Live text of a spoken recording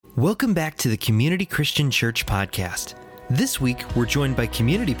Welcome back to the Community Christian Church podcast. This week, we're joined by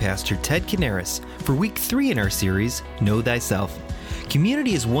Community Pastor Ted Canaris for week 3 in our series, Know Thyself.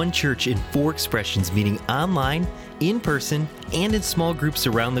 Community is one church in 4 expressions meeting online, in person, and in small groups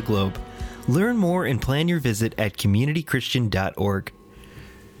around the globe. Learn more and plan your visit at communitychristian.org.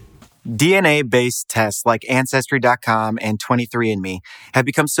 DNA-based tests like Ancestry.com and 23andMe have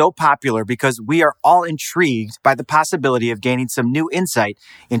become so popular because we are all intrigued by the possibility of gaining some new insight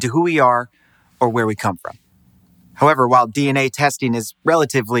into who we are or where we come from. However, while DNA testing is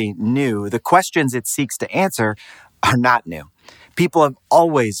relatively new, the questions it seeks to answer are not new. People have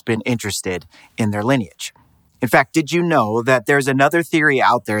always been interested in their lineage. In fact, did you know that there's another theory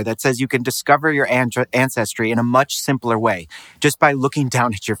out there that says you can discover your ancestry in a much simpler way, just by looking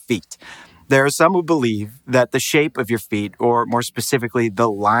down at your feet? There are some who believe that the shape of your feet, or more specifically,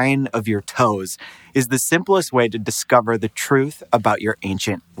 the line of your toes, is the simplest way to discover the truth about your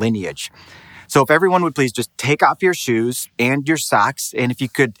ancient lineage. So if everyone would please just take off your shoes and your socks, and if you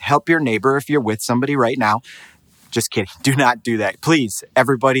could help your neighbor if you're with somebody right now, just kidding, do not do that. Please,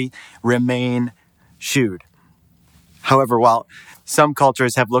 everybody remain shoed. However, while some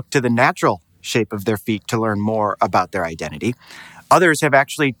cultures have looked to the natural shape of their feet to learn more about their identity, others have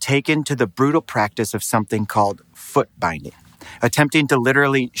actually taken to the brutal practice of something called foot binding, attempting to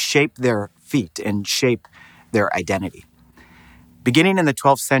literally shape their feet and shape their identity. Beginning in the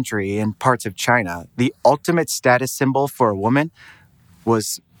 12th century in parts of China, the ultimate status symbol for a woman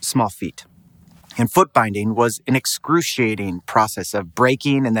was small feet. And foot binding was an excruciating process of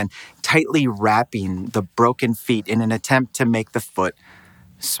breaking and then tightly wrapping the broken feet in an attempt to make the foot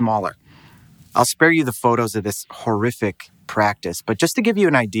smaller. I'll spare you the photos of this horrific practice, but just to give you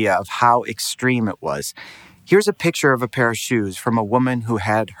an idea of how extreme it was, here's a picture of a pair of shoes from a woman who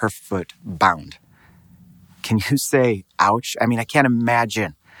had her foot bound. Can you say, ouch? I mean, I can't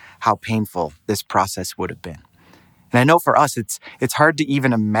imagine how painful this process would have been. And I know for us, it's hard to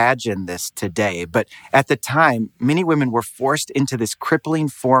even imagine this today, but at the time, many women were forced into this crippling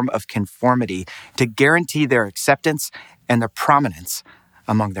form of conformity to guarantee their acceptance and their prominence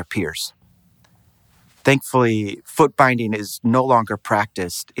among their peers. Thankfully, foot binding is no longer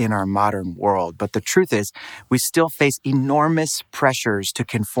practiced in our modern world, but the truth is, we still face enormous pressures to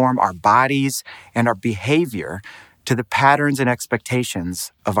conform our bodies and our behavior to the patterns and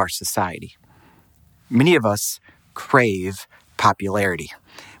expectations of our society. Many of us crave popularity.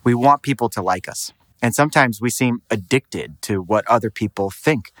 We want people to like us. And sometimes we seem addicted to what other people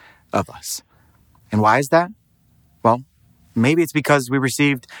think of us. And why is that? Well, maybe it's because we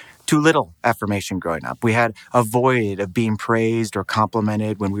received too little affirmation growing up. We had a void of being praised or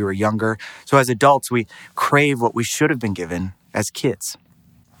complimented when we were younger. So as adults, we crave what we should have been given as kids.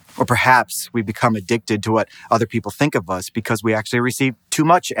 Or perhaps we become addicted to what other people think of us because we actually received too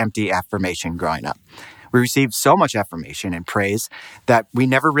much empty affirmation growing up. We received so much affirmation and praise that we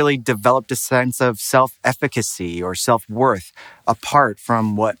never really developed a sense of self-efficacy or self-worth apart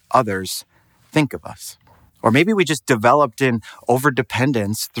from what others think of us. Or maybe we just developed an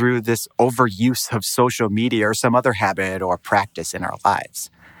overdependence through this overuse of social media or some other habit or practice in our lives.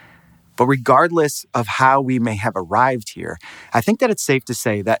 But regardless of how we may have arrived here, I think that it's safe to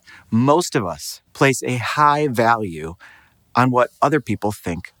say that most of us place a high value on what other people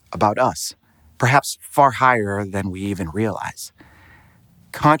think about us, perhaps far higher than we even realize.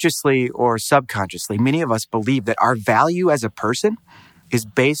 Consciously or subconsciously, many of us believe that our value as a person is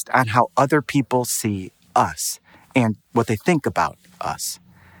based on how other people see us and what they think about us.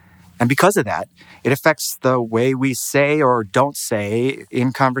 And because of that, it affects the way we say or don't say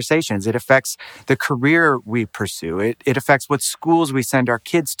in conversations. It affects the career we pursue. It affects what schools we send our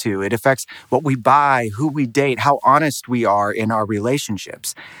kids to. It affects what we buy, who we date, how honest we are in our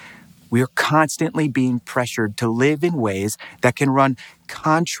relationships. We are constantly being pressured to live in ways that can run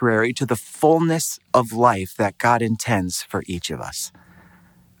contrary to the fullness of life that God intends for each of us.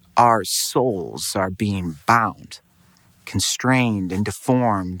 Our souls are being bound, constrained and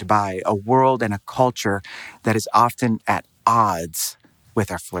deformed by a world and a culture that is often at odds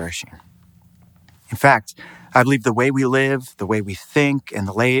with our flourishing. In fact, I believe the way we live, the way we think, and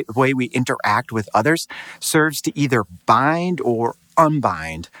the way we interact with others serves to either bind or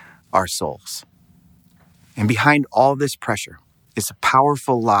unbind our souls. And behind all this pressure is a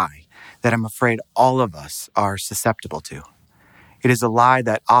powerful lie that I'm afraid all of us are susceptible to. It is a lie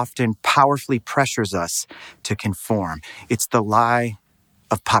that often powerfully pressures us to conform. It's the lie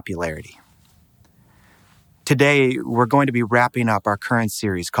of popularity. Today, we're going to be wrapping up our current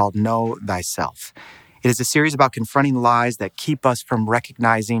series called Know Thyself. It is a series about confronting lies that keep us from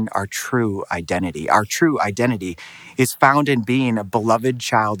recognizing our true identity. Our true identity is found in being a beloved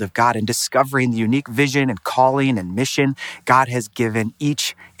child of God and discovering the unique vision and calling and mission God has given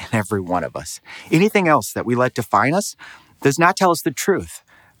each and every one of us. Anything else that we let define us does not tell us the truth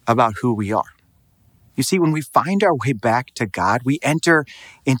about who we are. You see, when we find our way back to God, we enter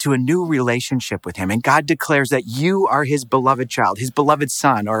into a new relationship with Him. And God declares that you are His beloved child, His beloved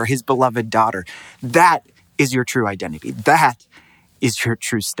son, or His beloved daughter. That is your true identity. That is your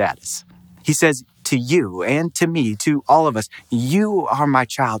true status. He says to you and to me, to all of us, you are my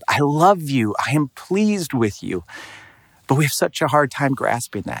child. I love you. I am pleased with you. But we have such a hard time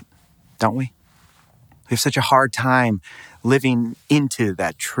grasping that, don't we? We have such a hard time living into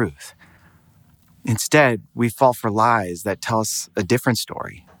that truth. Instead, we fall for lies that tell us a different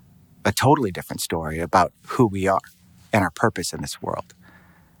story, a totally different story about who we are and our purpose in this world.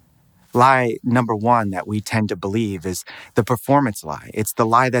 Lie number one that we tend to believe is the performance lie. It's the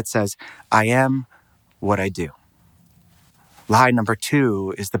lie that says, I am what I do. Lie number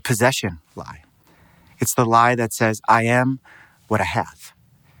two is the possession lie. It's the lie that says, I am what I have.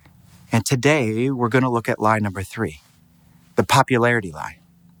 And today, we're going to look at lie number three, the popularity lie.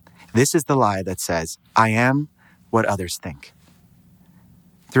 This is the lie that says, I am what others think.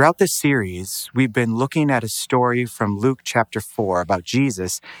 Throughout this series, we've been looking at a story from Luke chapter 4 about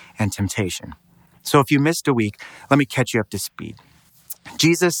Jesus and temptation. So if you missed a week, let me catch you up to speed.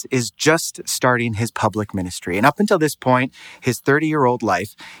 Jesus is just starting his public ministry. And up until this point, his 30-year-old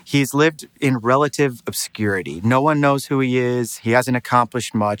life, he's lived in relative obscurity. No one knows who he is. He hasn't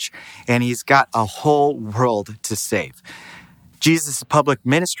accomplished much. And he's got a whole world to save. Jesus' public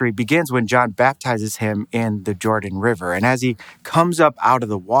ministry begins when John baptizes him in the Jordan River. And as he comes up out of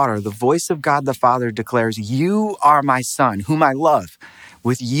the water, the voice of God the Father declares, you are my son, whom I love.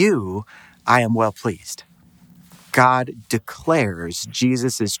 With you, I am well pleased. God declares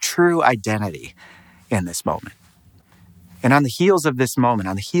Jesus' true identity in this moment. And on the heels of this moment,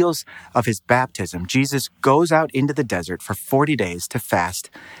 on the heels of his baptism, Jesus goes out into the desert for 40 days to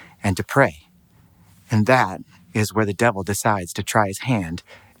fast and to pray. And that is where the devil decides to try his hand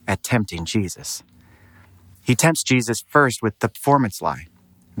at tempting Jesus. He tempts Jesus first with the performance lie,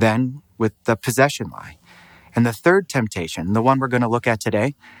 then with the possession lie. And the third temptation, the one we're going to look at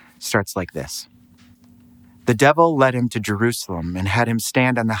today, starts like this. The devil led him to Jerusalem and had him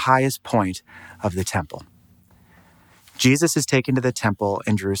stand on the highest point of the temple. Jesus is taken to the temple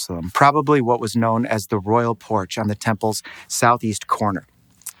in Jerusalem, probably what was known as the royal porch on the temple's southeast corner.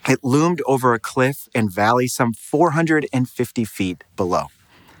 It loomed over a cliff and valley some 450 feet below.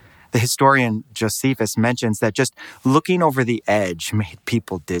 The historian Josephus mentions that just looking over the edge made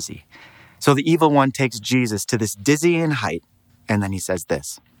people dizzy. So the evil one takes Jesus to this dizzying height, and then he says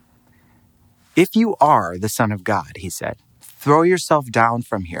this. If you are the Son of God, he said, throw yourself down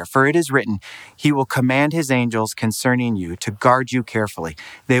from here, for it is written, he will command his angels concerning you to guard you carefully.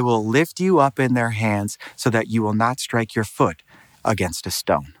 They will lift you up in their hands so that you will not strike your foot against a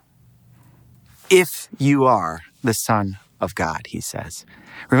stone. If you are the Son of God, he says.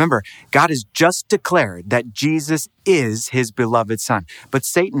 Remember, God has just declared that Jesus is his beloved Son, but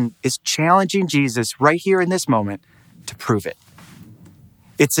Satan is challenging Jesus right here in this moment to prove it.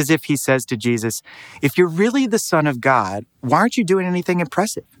 It's as if he says to Jesus, if you're really the Son of God, why aren't you doing anything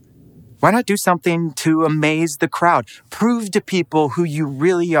impressive? Why not do something to amaze the crowd? Prove to people who you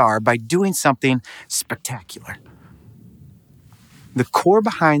really are by doing something spectacular. The core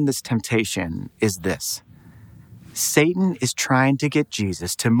behind this temptation is this. Satan is trying to get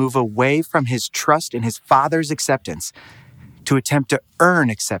Jesus to move away from his trust in his Father's acceptance to attempt to earn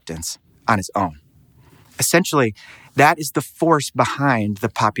acceptance on his own. Essentially, that is the force behind the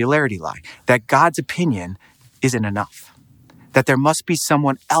popularity lie, that God's opinion isn't enough, that there must be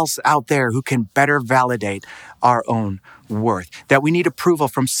someone else out there who can better validate our own worth, that we need approval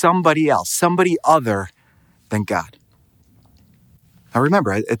from somebody else, somebody other than God. Now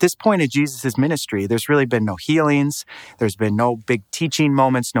remember, at this point in Jesus' ministry, there's really been no healings. There's been no big teaching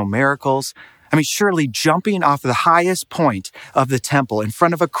moments, no miracles. I mean, surely jumping off the highest point of the temple in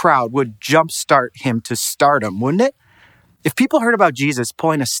front of a crowd would jumpstart him to stardom, wouldn't it? If people heard about Jesus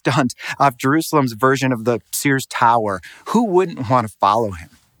pulling a stunt off Jerusalem's version of the Sears Tower, who wouldn't want to follow him?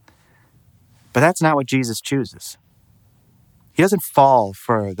 But that's not what Jesus chooses. He doesn't fall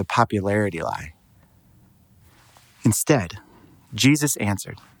for the popularity lie. Instead, Jesus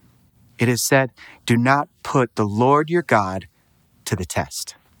answered, it is said, do not put the Lord your God to the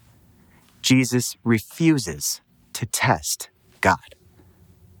test. Jesus refuses to test God.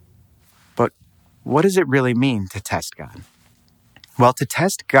 But what does it really mean to test God? Well, to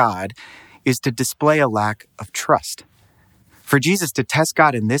test God is to display a lack of trust. For Jesus to test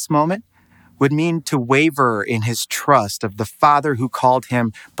God in this moment would mean to waver in his trust of the Father who called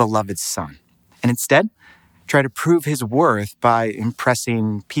him beloved Son, and instead try to prove his worth by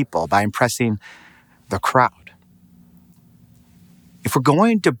impressing people, by impressing the crowd. If we're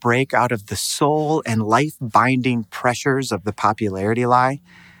going to break out of the soul and life-binding pressures of the popularity lie,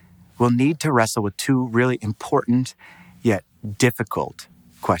 we'll need to wrestle with two really important yet difficult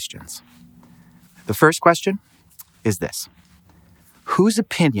questions. The first question is this: whose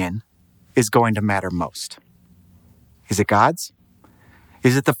opinion is going to matter most? Is it God's?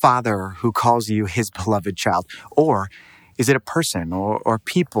 Is it the Father who calls you his beloved child? Or is it a person or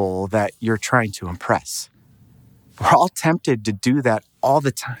people that you're trying to impress? We're all tempted to do that all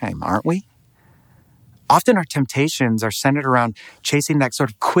the time, aren't we? Often our temptations are centered around chasing that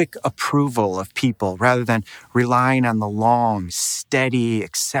sort of quick approval of people rather than relying on the long, steady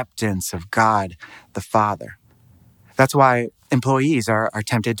acceptance of God the Father. That's why employees are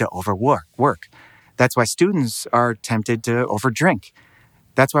tempted to overwork. That's why students are tempted to overdrink.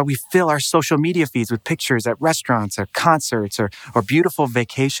 That's why we fill our social media feeds with pictures at restaurants or concerts or beautiful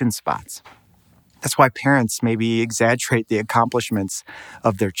vacation spots. That's why parents maybe exaggerate the accomplishments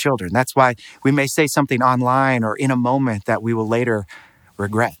of their children. That's why we may say something online or in a moment that we will later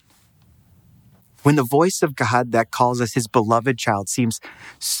regret. When the voice of God that calls us his beloved child seems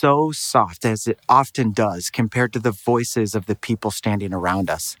so soft, as it often does, compared to the voices of the people standing around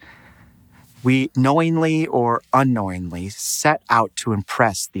us, we knowingly or unknowingly set out to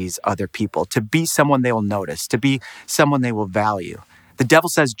impress these other people, to be someone they will notice, to be someone they will value. The devil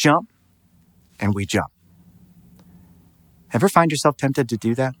says jump, and we jump. Ever find yourself tempted to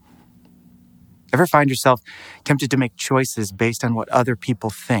do that? Ever find yourself tempted to make choices based on what other people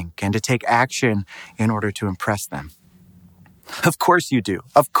think and to take action in order to impress them? Of course you do.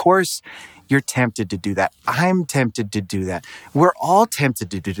 Of course you're tempted to do that. I'm tempted to do that. We're all tempted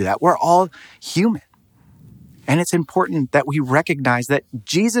to do that. We're all human. And it's important that we recognize that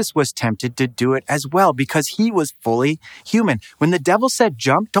Jesus was tempted to do it as well because he was fully human. When the devil said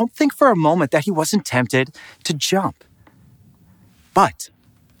jump, don't think for a moment that he wasn't tempted to jump. But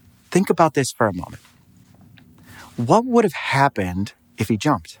think about this for a moment. What would have happened if he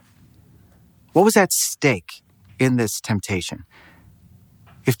jumped? What was at stake in this temptation?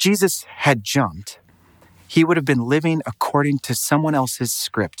 If Jesus had jumped, he would have been living according to someone else's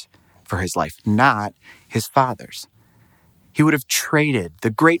script for his life, not his Father's. He would have traded the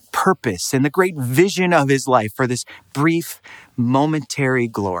great purpose and the great vision of his life for this brief, momentary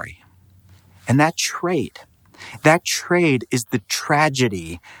glory. And that trade is the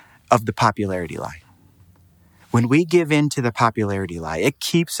tragedy of the popularity lie. When we give in to the popularity lie, it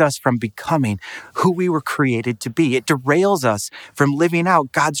keeps us from becoming who we were created to be. It derails us from living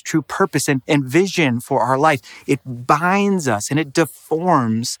out God's true purpose and vision for our life. It binds us and it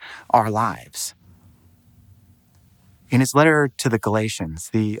deforms our lives. In his letter to the Galatians,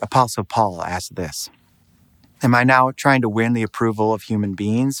 the Apostle Paul asked this: am I now trying to win the approval of human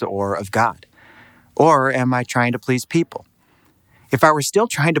beings or of God? Or am I trying to please people? If I were still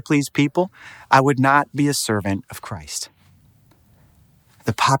trying to please people, I would not be a servant of Christ.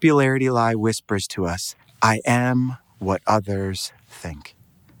 The popularity lie whispers to us, I am what others think.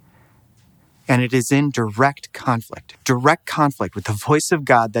 And it is in direct conflict with the voice of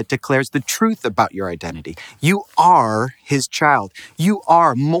God that declares the truth about your identity. You are his child. You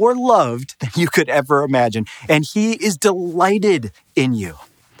are more loved than you could ever imagine, and he is delighted in you.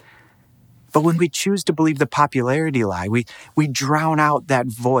 But when we choose to believe the popularity lie, we drown out that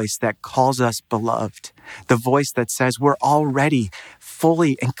voice that calls us beloved, the voice that says we're already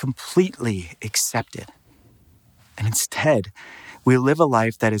fully and completely accepted. And instead, we live a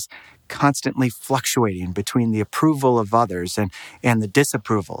life that is constantly fluctuating between the approval of others and the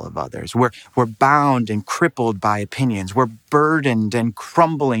disapproval of others. We're bound and crippled by opinions. We're burdened and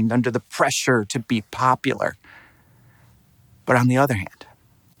crumbling under the pressure to be popular. But on the other hand,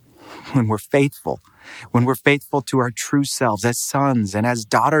 when we're faithful to our true selves as sons and as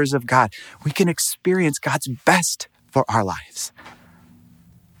daughters of God, we can experience God's best for our lives.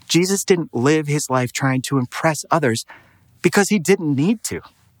 Jesus didn't live his life trying to impress others because he didn't need to.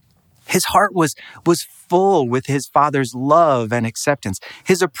 His heart was full with his Father's love and acceptance.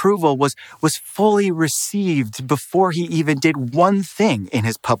 His approval was fully received before he even did one thing in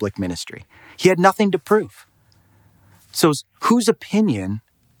his public ministry. He had nothing to prove. So whose opinion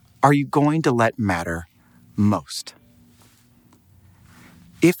are you going to let matter most?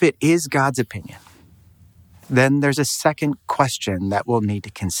 If it is God's opinion, then there's a second question that we'll need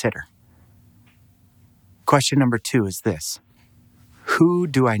to consider. Question number 2 is this: Who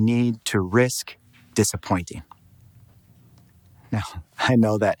do I need to risk disappointing? Now, I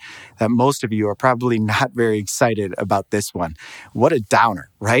know that most of you are probably not very excited about this one. What a downer,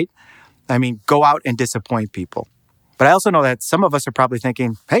 right? I mean, go out and disappoint people. But I also know that some of us are probably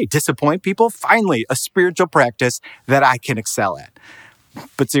thinking, hey, disappoint people? Finally, a spiritual practice that I can excel at.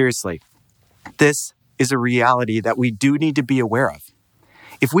 But seriously, this is a reality that we do need to be aware of.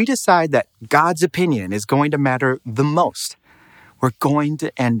 If we decide that God's opinion is going to matter the most, we're going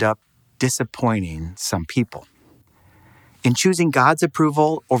to end up disappointing some people. In choosing God's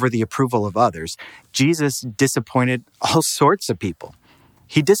approval over the approval of others, Jesus disappointed all sorts of people.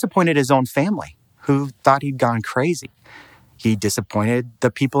 He disappointed his own family, who thought he'd gone crazy. He disappointed the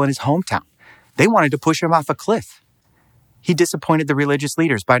people in his hometown. They wanted to push him off a cliff. He disappointed the religious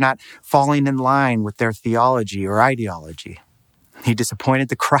leaders by not falling in line with their theology or ideology. He disappointed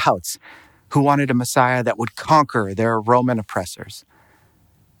the crowds who wanted a Messiah that would conquer their Roman oppressors.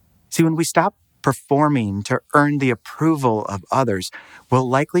 See, when we stop performing to earn the approval of others, we'll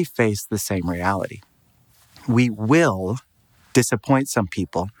likely face the same reality. We will disappoint some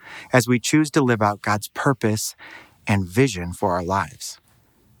people as we choose to live out God's purpose and vision for our lives.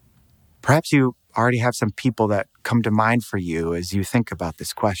 Perhaps you already have some people that come to mind for you as you think about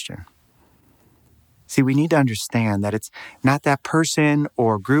this question. See, we need to understand that it's not that person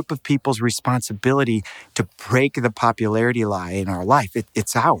or group of people's responsibility to break the popularity lie in our life.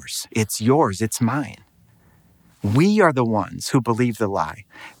 It's ours. It's yours. It's mine. We are the ones who believe the lie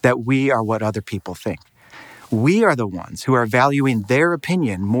that we are what other people think. We are the ones who are valuing their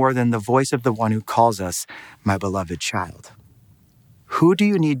opinion more than the voice of the one who calls us my beloved child. Who do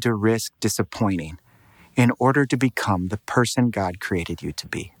you need to risk disappointing in order to become the person God created you to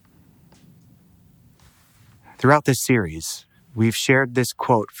be? Throughout this series, we've shared this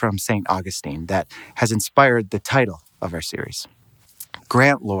quote from St. Augustine that has inspired the title of our series.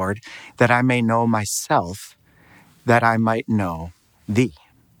 Grant, Lord, that I may know myself, that I might know thee.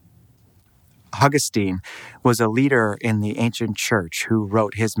 Augustine was a leader in the ancient church who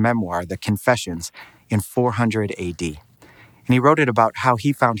wrote his memoir, The Confessions, in 400 AD. And he wrote it about how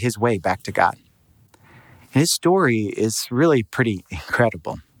he found his way back to God. And his story is really pretty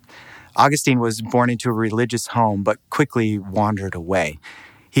incredible. Augustine was born into a religious home, but quickly wandered away.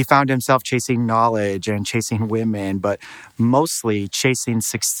 He found himself chasing knowledge and chasing women, but mostly chasing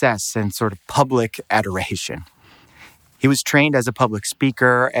success and sort of public adoration. He was trained as a public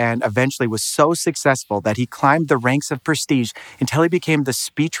speaker and eventually was so successful that he climbed the ranks of prestige until he became the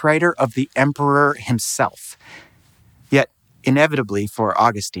speechwriter of the emperor himself. Yet, inevitably for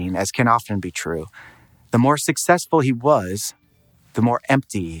Augustine, as can often be true, the more successful he was, the more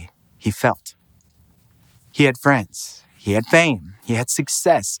empty he felt. He had friends, he had fame, he had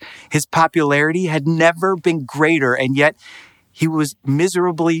success. His popularity had never been greater, and yet he was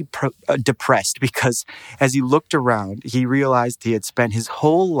miserably depressed because as he looked around, he realized he had spent his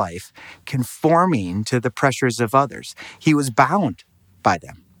whole life conforming to the pressures of others. He was bound by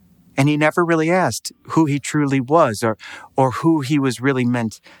them, and he never really asked who he truly was or who he was really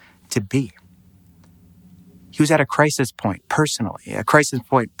meant to be. He was at a crisis point personally, a crisis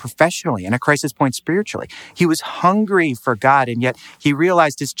point professionally, and a crisis point spiritually. He was hungry for God, and yet he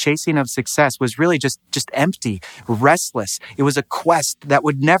realized his chasing of success was really just empty, restless. It was a quest that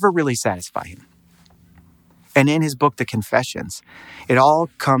would never really satisfy him. And in his book, The Confessions, it all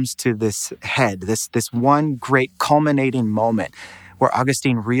comes to this head, this one great culminating moment where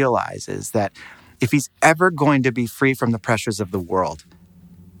Augustine realizes that if he's ever going to be free from the pressures of the world,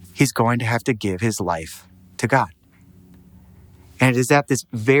 he's going to have to give his life to God. And it is at this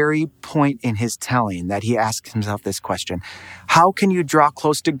very point in his telling that he asks himself this question: how can you draw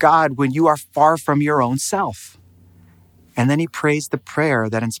close to God when you are far from your own self? And then he prays the prayer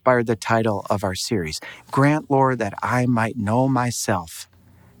that inspired the title of our series: Grant, Lord, that I might know myself,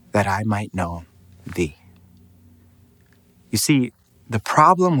 that I might know thee. You see, the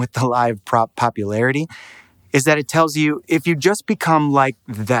problem with the lie of popularity is that it tells you if you just become like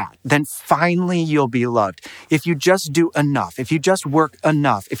that, then finally you'll be loved. If you just do enough, if you just work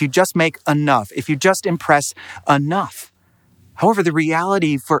enough, if you just make enough, if you just impress enough. However, the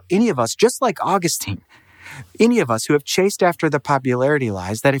reality for any of us, just like Augustine, any of us who have chased after the popularity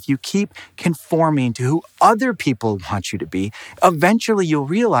lies, that if you keep conforming to who other people want you to be, eventually you'll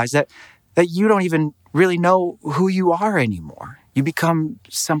realize that you don't even really know who you are anymore. You become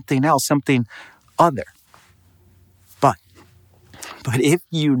something else, something other. But if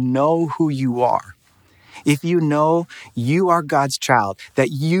you know who you are, if you know you are God's child, that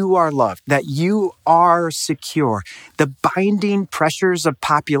you are loved, that you are secure, the binding pressures of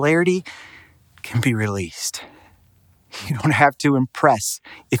popularity can be released. You don't have to impress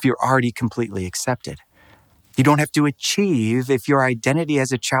if you're already completely accepted. You don't have to achieve if your identity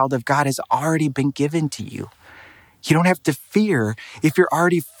as a child of God has already been given to you. You don't have to fear if you're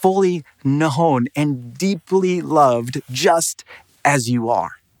already fully known and deeply loved just as you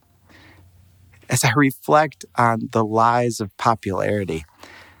are. As I reflect on the lies of popularity,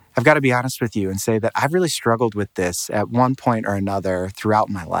 I've got to be honest with you and say that I've really struggled with this at one point or another throughout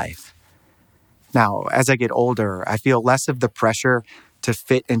my life. Now, as I get older, I feel less of the pressure to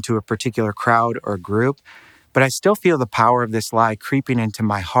fit into a particular crowd or group, but I still feel the power of this lie creeping into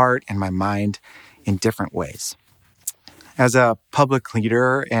my heart and my mind in different ways. As a public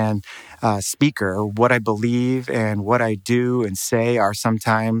leader and speaker, what I believe and what I do and say are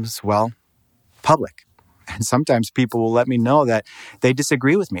sometimes, public. And sometimes people will let me know that they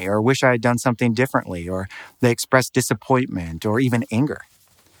disagree with me or wish I had done something differently, or they express disappointment or even anger.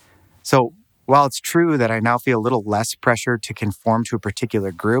 So while it's true that I now feel a little less pressure to conform to a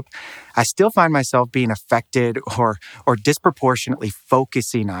particular group, I still find myself being affected or disproportionately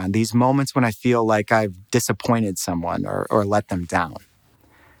focusing on these moments when I feel like I've disappointed someone or let them down,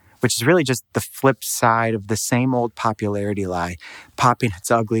 which is really just the flip side of the same old popularity lie popping its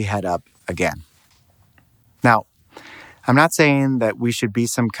ugly head up again. Now, I'm not saying that we should be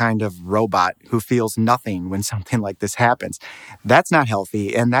some kind of robot who feels nothing when something like this happens. That's not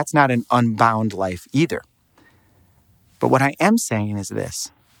healthy, and that's not an unbound life either. But what I am saying is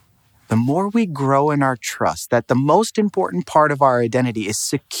this: the more we grow in our trust that the most important part of our identity is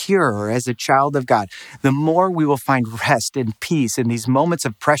secure as a child of God, the more we will find rest and peace in these moments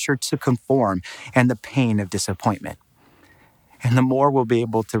of pressure to conform and the pain of disappointment. And the more we'll be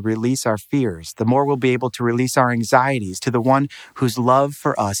able to release our fears, the more we'll be able to release our anxieties to the one whose love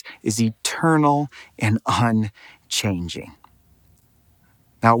for us is eternal and unchanging.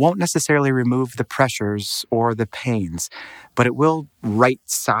 Now, it won't necessarily remove the pressures or the pains, but it will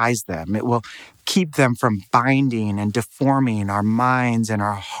right-size them. It will keep them from binding and deforming our minds and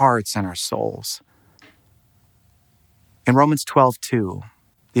our hearts and our souls. In Romans 12:2,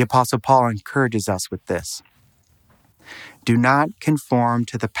 the Apostle Paul encourages us with this: do not conform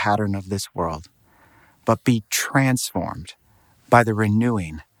to the pattern of this world, but be transformed by the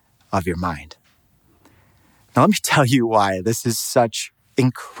renewing of your mind. Now, let me tell you why this is such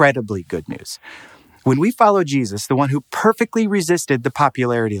incredibly good news. When we follow Jesus, the one who perfectly resisted the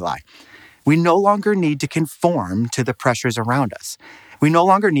popularity lie, we no longer need to conform to the pressures around us. We no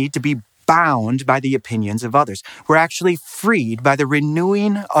longer need to be bound by the opinions of others. We're actually freed by the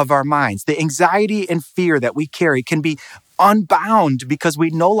renewing of our minds. The anxiety and fear that we carry can be unbound because we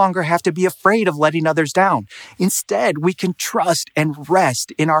no longer have to be afraid of letting others down. Instead, we can trust and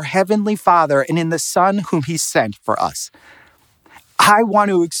rest in our Heavenly Father and in the Son whom He sent for us. I want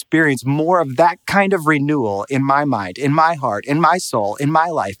to experience more of that kind of renewal in my mind, in my heart, in my soul, in my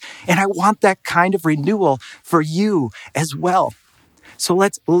life. And I want that kind of renewal for you as well. So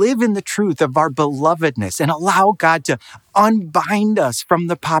let's live in the truth of our belovedness and allow God to unbind us from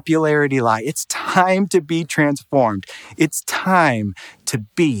the popularity lie. It's time to be transformed. It's time to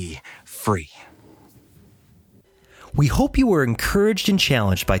be free. We hope you were encouraged and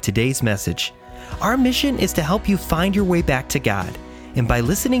challenged by today's message. Our mission is to help you find your way back to God. And by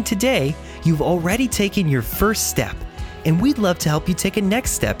listening today, you've already taken your first step. And we'd love to help you take a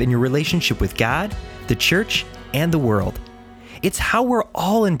next step in your relationship with God, the church, and the world. It's how we're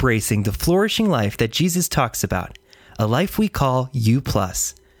all embracing the flourishing life that Jesus talks about, a life we call U+.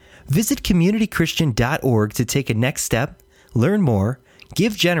 Visit communitychristian.org to take a next step, learn more,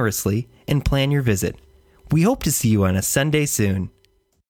 give generously, and plan your visit. We hope to see you on a Sunday soon.